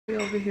He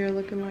over here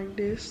looking like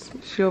this.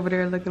 She over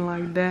there looking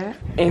like that.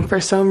 And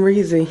for some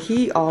reason,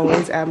 he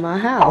always at my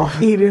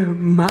house eating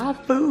my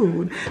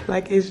food.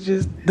 Like it's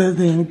just the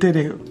thing to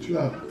do.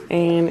 Yeah.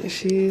 And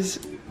she's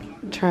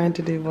trying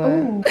to do what?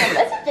 Ooh,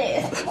 listen to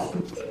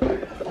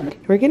this.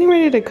 We're getting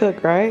ready to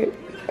cook, right?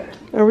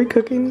 Are we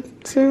cooking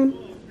soon?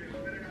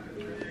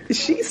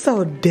 She's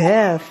so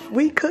deaf.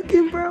 We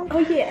cooking, bro? Oh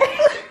yeah.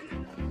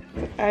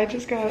 I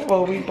just got,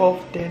 well, we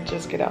both did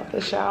just get out the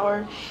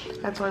shower.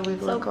 That's why we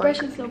look So fresh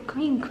like. and so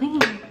clean.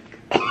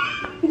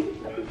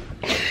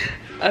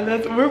 And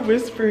that's, we're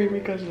whispering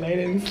because Lay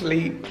didn't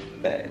sleep.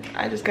 But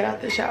I just got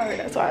out the shower.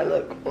 That's why I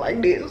look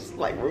like this,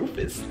 like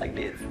Rufus, like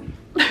this.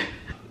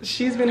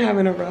 She's been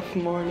having a rough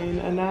morning.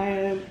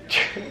 Anaya's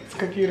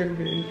computer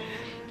been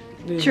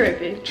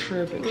tripping.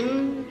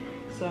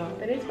 So,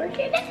 But it's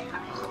working out.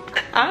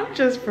 I'm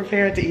just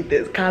prepared to eat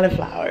this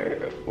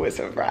cauliflower with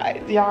some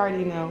fries. You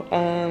already know.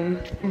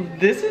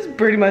 This is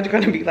pretty much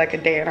gonna be like a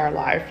day in our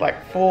life, like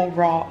full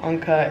raw,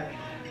 uncut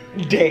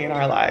day in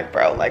our life,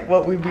 bro. Like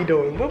what we be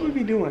doing? What we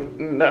be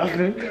doing?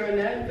 Nothing. You're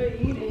not but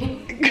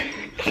eating.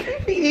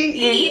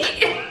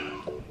 Eating.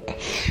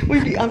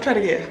 I'm trying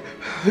to get.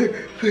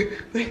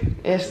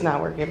 It's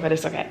not working, but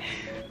it's okay.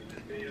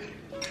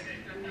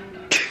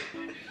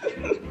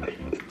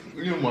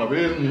 You my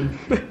business.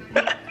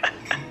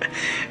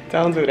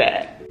 Don't do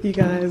that. You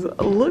guys,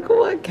 look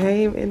what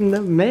came in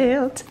the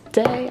mail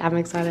today. I'm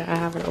excited. I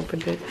haven't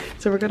opened it.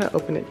 So we're gonna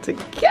open it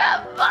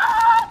together.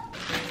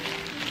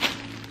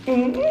 So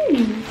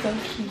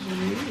cute.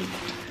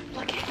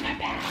 Look at my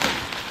bag.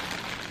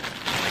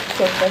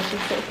 So fresh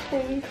and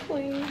so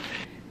clean.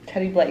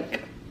 Teddy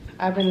Blake.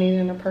 I've been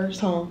needing a purse,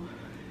 huh?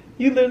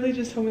 You literally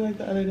just told me like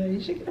the other day, you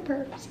should get a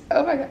purse.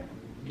 Oh my God.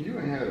 You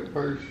ain't had a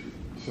purse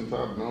since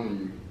I've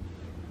known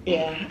you.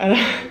 Yeah, I'm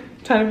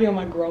trying to be on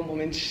my grown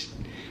woman.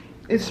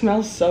 It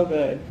smells so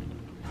good.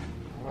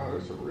 Wow,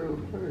 that's a real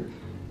purse.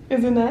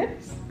 Is it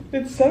nice?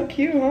 It's so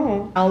cute,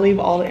 huh? I'll leave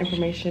all the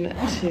information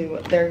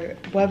to their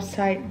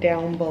website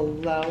down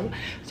below.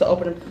 So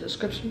open up the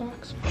description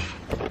box.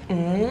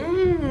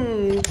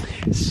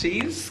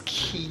 She's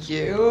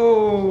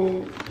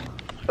cute.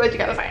 What you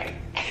gotta say?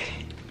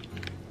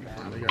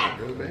 They got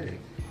a good bag.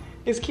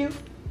 It's cute.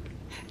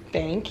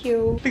 Thank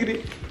you. Look at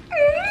it.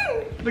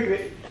 Look at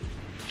it.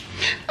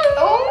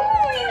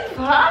 Oh, you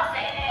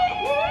popping.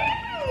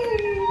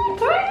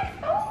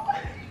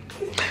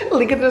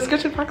 Link in the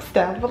description box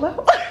down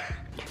below.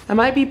 I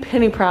might be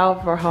Penny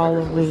proud for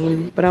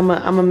Halloween, but I'm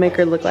gonna make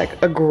her look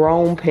like a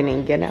grown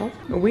Penny, you know?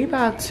 We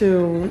about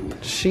to,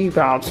 she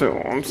about to,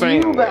 I'm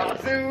saying. You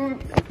about to.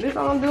 This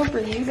all I'm doing for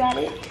you, got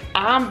it?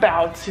 I'm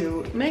about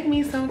to make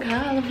me some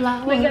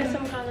cauliflower. We got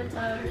some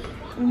cauliflower.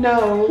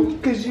 No,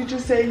 because you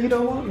just said you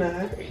don't want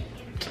none.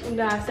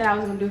 No, I said I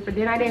was gonna do it for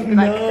dinner. I didn't feel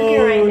like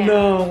cooking right now.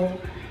 No.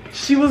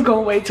 She was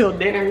gonna wait till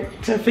dinner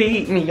to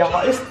feed me,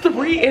 y'all. It's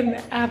 3 in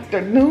the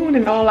afternoon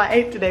and all I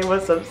ate today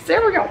was some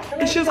cereal.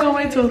 And she was gonna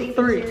wait till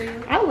 3.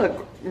 I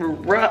look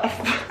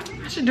rough.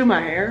 I should do my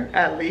hair,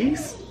 at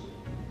least.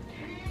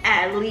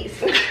 At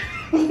least.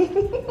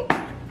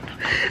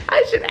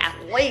 I should at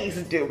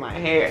least do my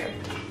hair.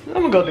 I'm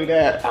gonna go do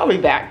that. I'll be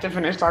back to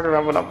finish talking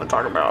about what I'm gonna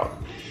talk about.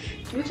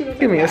 What you gonna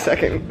Give me a about?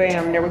 second.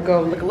 Bam, there we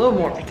go. Look a little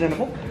more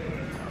presentable.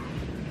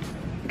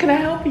 Can I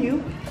help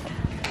you?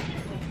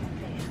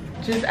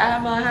 Just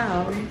at my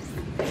house.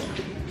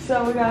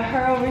 So we got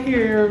her over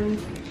here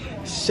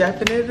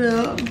chefing it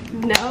up.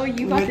 No,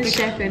 you about to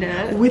chef it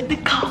up. With the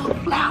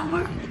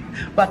cauliflower.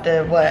 About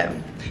to what?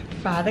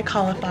 Fry the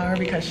cauliflower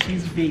because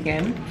she's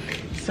vegan.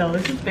 So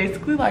this is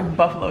basically like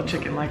buffalo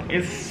chicken. Like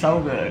it's so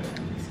good.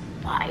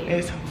 Fire.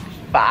 It's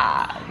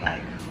fire.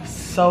 Like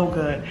so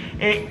good.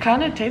 It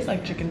kind of tastes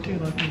like chicken too.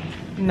 Look.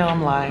 No,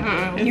 I'm lying.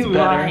 It's You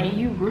better. lying.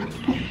 You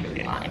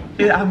lying.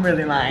 Yeah, I'm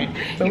really lying.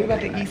 So we're about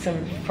to eat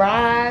some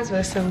fries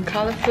with some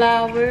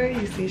cauliflower.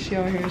 You see she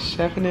over here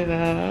chefing it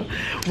up.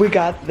 We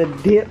got the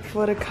dip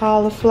for the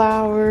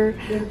cauliflower.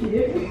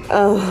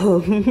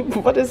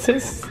 What is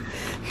this?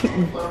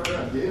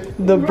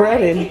 The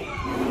breading.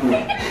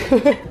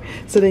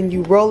 So then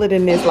you roll it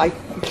in this like,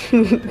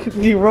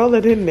 you roll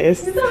it in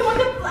this. You don't want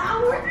the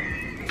flour?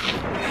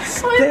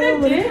 Stay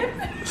over there.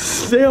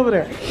 Stay over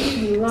there.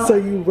 So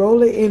you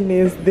roll it in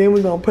this, then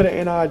we're gonna put it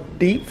in our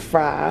deep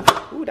fry.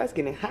 Ooh, that's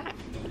getting hot.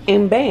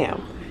 And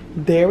bam,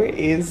 there it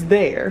is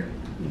there.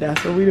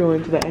 That's what we're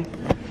doing today.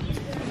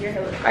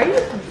 Are you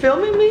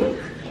filming me?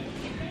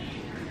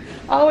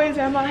 Always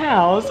at my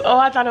house. Oh,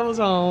 I thought it was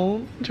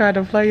on. Trying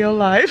to play your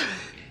life.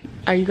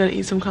 Are you gonna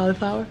eat some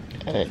cauliflower?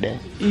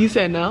 You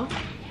said no?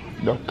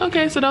 No.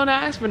 Okay, so don't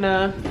ask for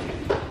none.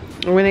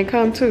 When they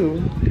come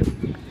too.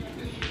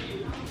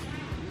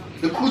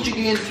 The coochie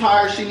getting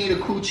tired, she need a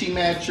coochie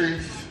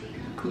mattress.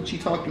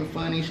 Coochie talking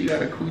funny, she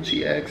got a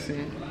coochie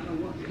accent.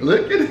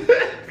 Look at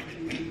that.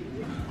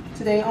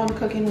 Today on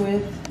Cooking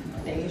with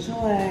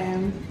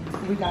DeJha,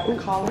 we got the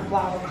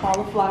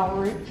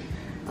cauliflower.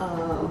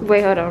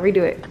 Wait, hold on.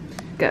 Redo it.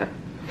 Go.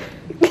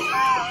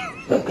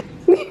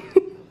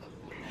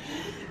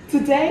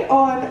 Today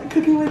on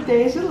Cooking with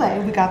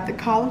DeJha, we got the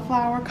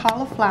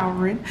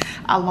cauliflowering.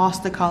 I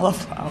lost the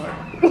cauliflower.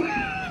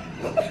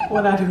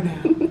 What I do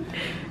now?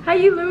 How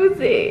you lose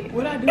it?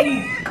 What I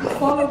do?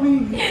 Follow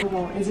me. Hold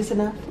on, is this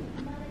enough?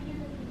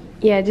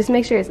 Yeah, just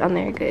make sure it's on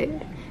there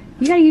good.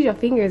 You gotta use your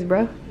fingers,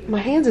 bro. My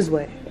hands is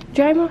wet.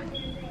 Dry them.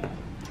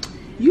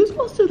 You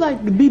supposed to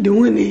like be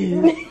doing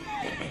this.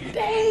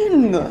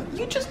 Dang,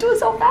 you just do it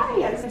so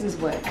fast. This is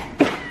wet.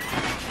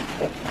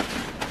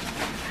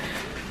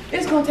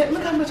 It's gonna take,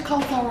 look how much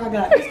cauliflower I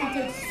got. It's gonna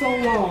take so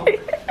long.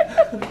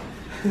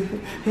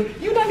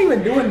 You're not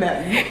even doing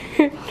that.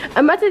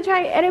 I'm about to try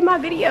and edit my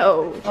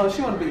video. Oh,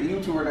 she wanna be a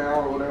YouTuber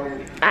now or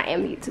whatever. I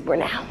am a YouTuber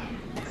now.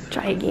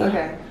 Try again.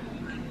 Okay.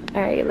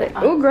 All right,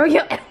 oh girl,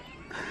 yo.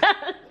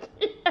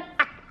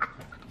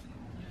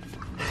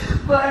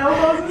 But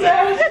elbows is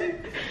nasty.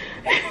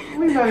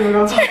 We not even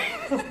gonna talk.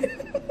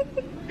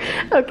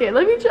 Okay,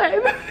 let me try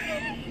it.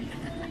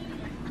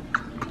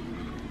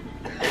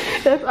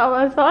 That's all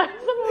I saw. I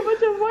saw a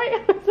bunch of white.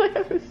 I was like,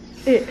 oh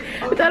shit.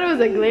 I thought it was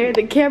a glare in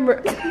the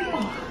camera.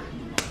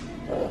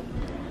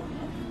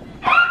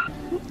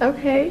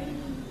 Okay.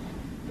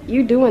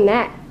 You doing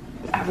that.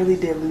 I really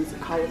did lose the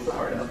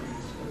cauliflower though.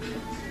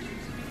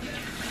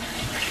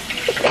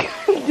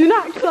 Do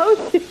not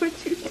close it.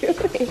 What you doing?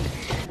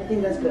 I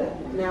think that's good.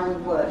 Now we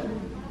what?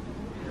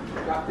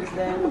 Drop this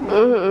down.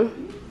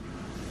 Mm-hmm.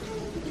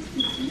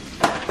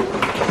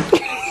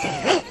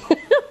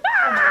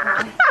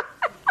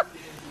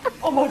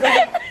 Oh my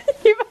god.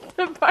 You about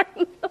to burn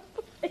the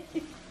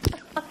place.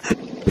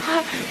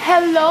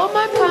 Hello,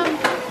 my mom.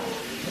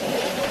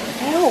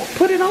 Help,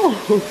 put it on.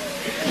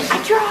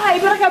 I tried,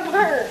 but I got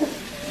burned.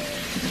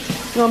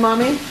 No,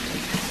 mommy.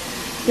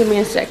 Give me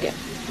a second.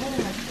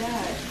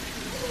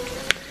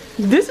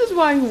 This is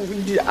why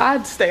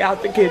I'd stay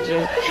out the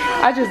kitchen.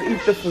 I just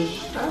eat the food.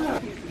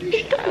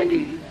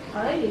 Dirty.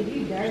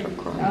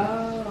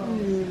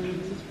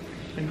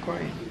 And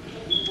crying.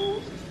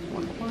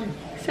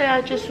 Say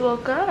I just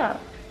woke up.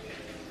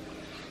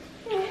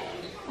 All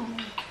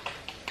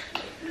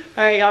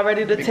right, y'all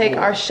ready to take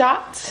our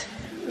shots?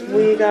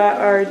 We got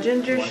our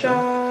ginger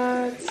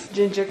shots,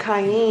 ginger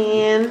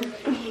cayenne.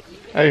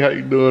 Hey, how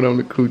you doing? I'm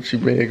the Coochie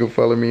Man. Go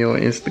follow me on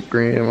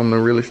Instagram. I'm the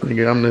realest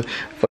nigga. I'm the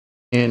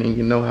man, and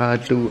you know how I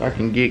do. I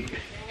can get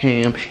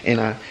ham,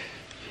 and I.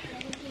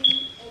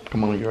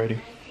 Come on, you ready?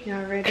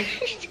 Y'all ready?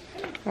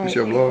 It's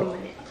your vlog.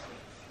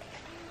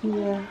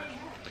 Yeah.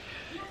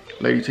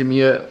 Lady, tee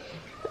me up.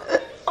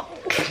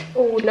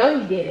 Oh no,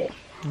 you didn't.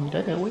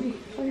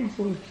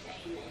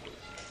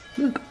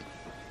 Look.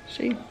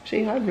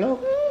 See how I vlog.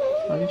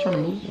 Are you trying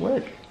to move?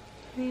 What?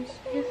 He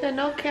said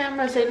no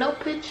camera. Say no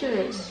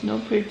pictures. No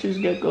pictures,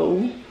 gecko.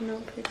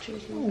 No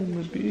pictures. Oh,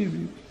 my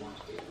baby.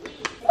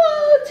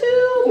 Oh,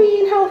 to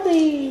being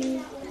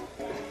healthy.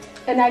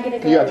 And I get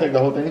it. You gotta take the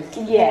whole thing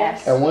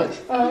Yes. at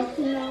once?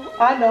 No.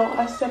 I know,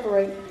 I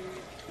separate.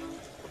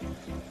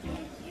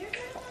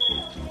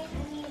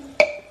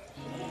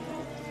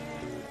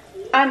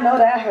 I know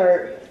that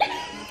hurt.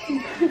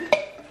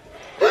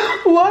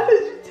 Why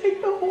did you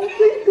take the whole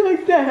thing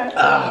like that?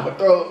 Ah, my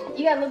throat.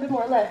 You got a little bit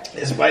more left.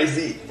 It's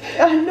spicy.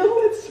 I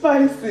know it's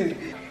spicy.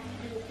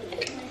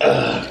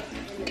 That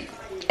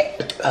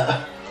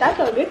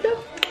felt good though.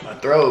 My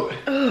throat.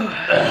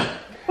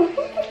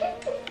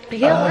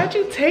 Yeah, why'd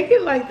you take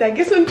it like that?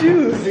 Get some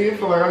juice. I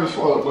feel like I just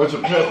swallowed a bunch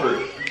of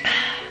pepper.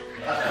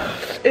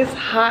 It's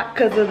hot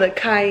because of the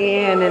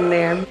cayenne in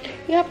there.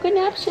 You have good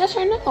naps, yes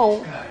or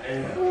no?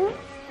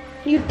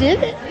 You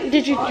did it.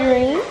 Did you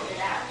drink?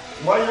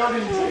 Why y'all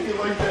didn't take it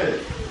like that?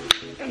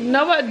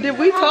 Nobody, did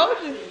we told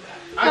you?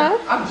 Huh?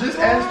 I just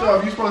asked her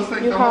if you supposed to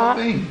take the hot?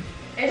 whole thing.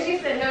 And she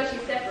said no, she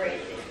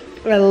separated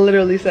it. I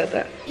literally said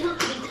that.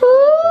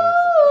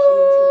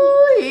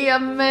 Ooh,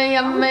 yummy,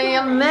 yummy,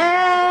 yummy.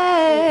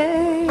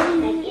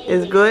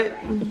 It's good.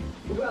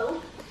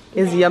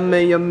 It's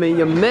yummy, yummy,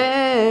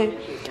 yummy.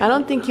 I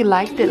don't think you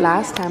liked it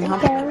last time, huh?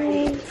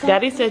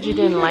 Daddy said you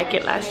didn't like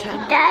it last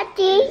time.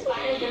 Daddy.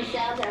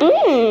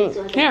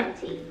 Here.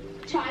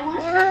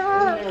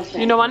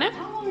 You don't want it?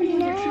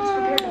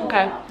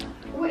 Okay.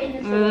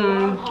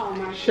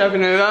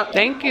 Shoving it up.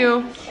 Thank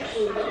you.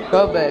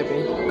 Go,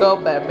 baby. Go,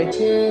 baby.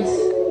 Cheers.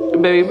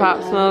 Baby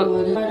pop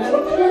smoke.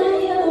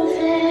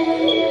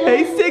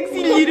 Hey,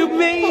 sexy little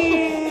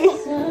man.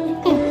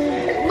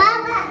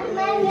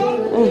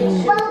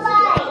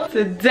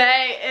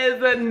 Today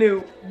is a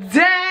new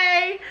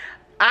day.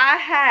 I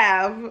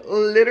have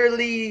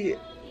literally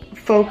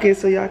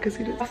focused so y'all can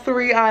see this.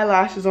 3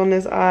 eyelashes on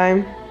this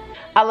eye.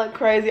 I look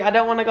crazy. I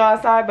don't want to go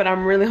outside, but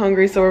I'm really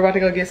hungry, so we're about to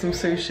go get some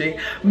sushi.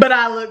 But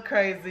I look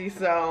crazy,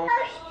 so.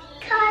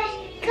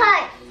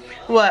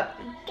 What?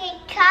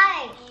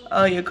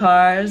 Oh, your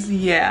cars?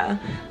 Yeah.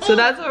 So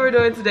that's what we're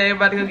doing today. We're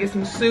about to go get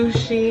some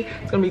sushi.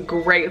 It's gonna be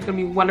great. It's gonna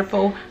be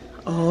wonderful.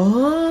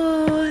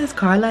 Oh, his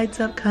car lights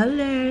up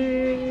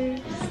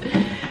colors.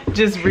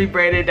 Just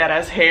rebraided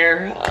Dada's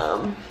hair.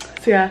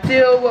 So yeah,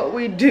 still what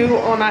we do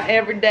on our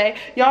everyday.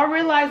 Y'all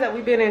realize that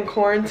we've been in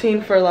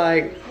quarantine for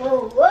like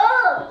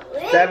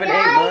 7,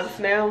 8 months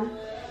now.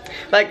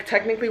 Like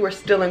technically we're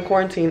still in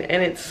quarantine,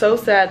 and it's so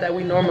sad that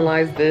we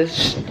normalize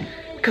this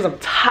because I'm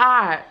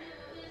tired.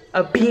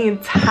 of being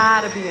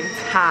tired of being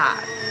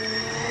tired.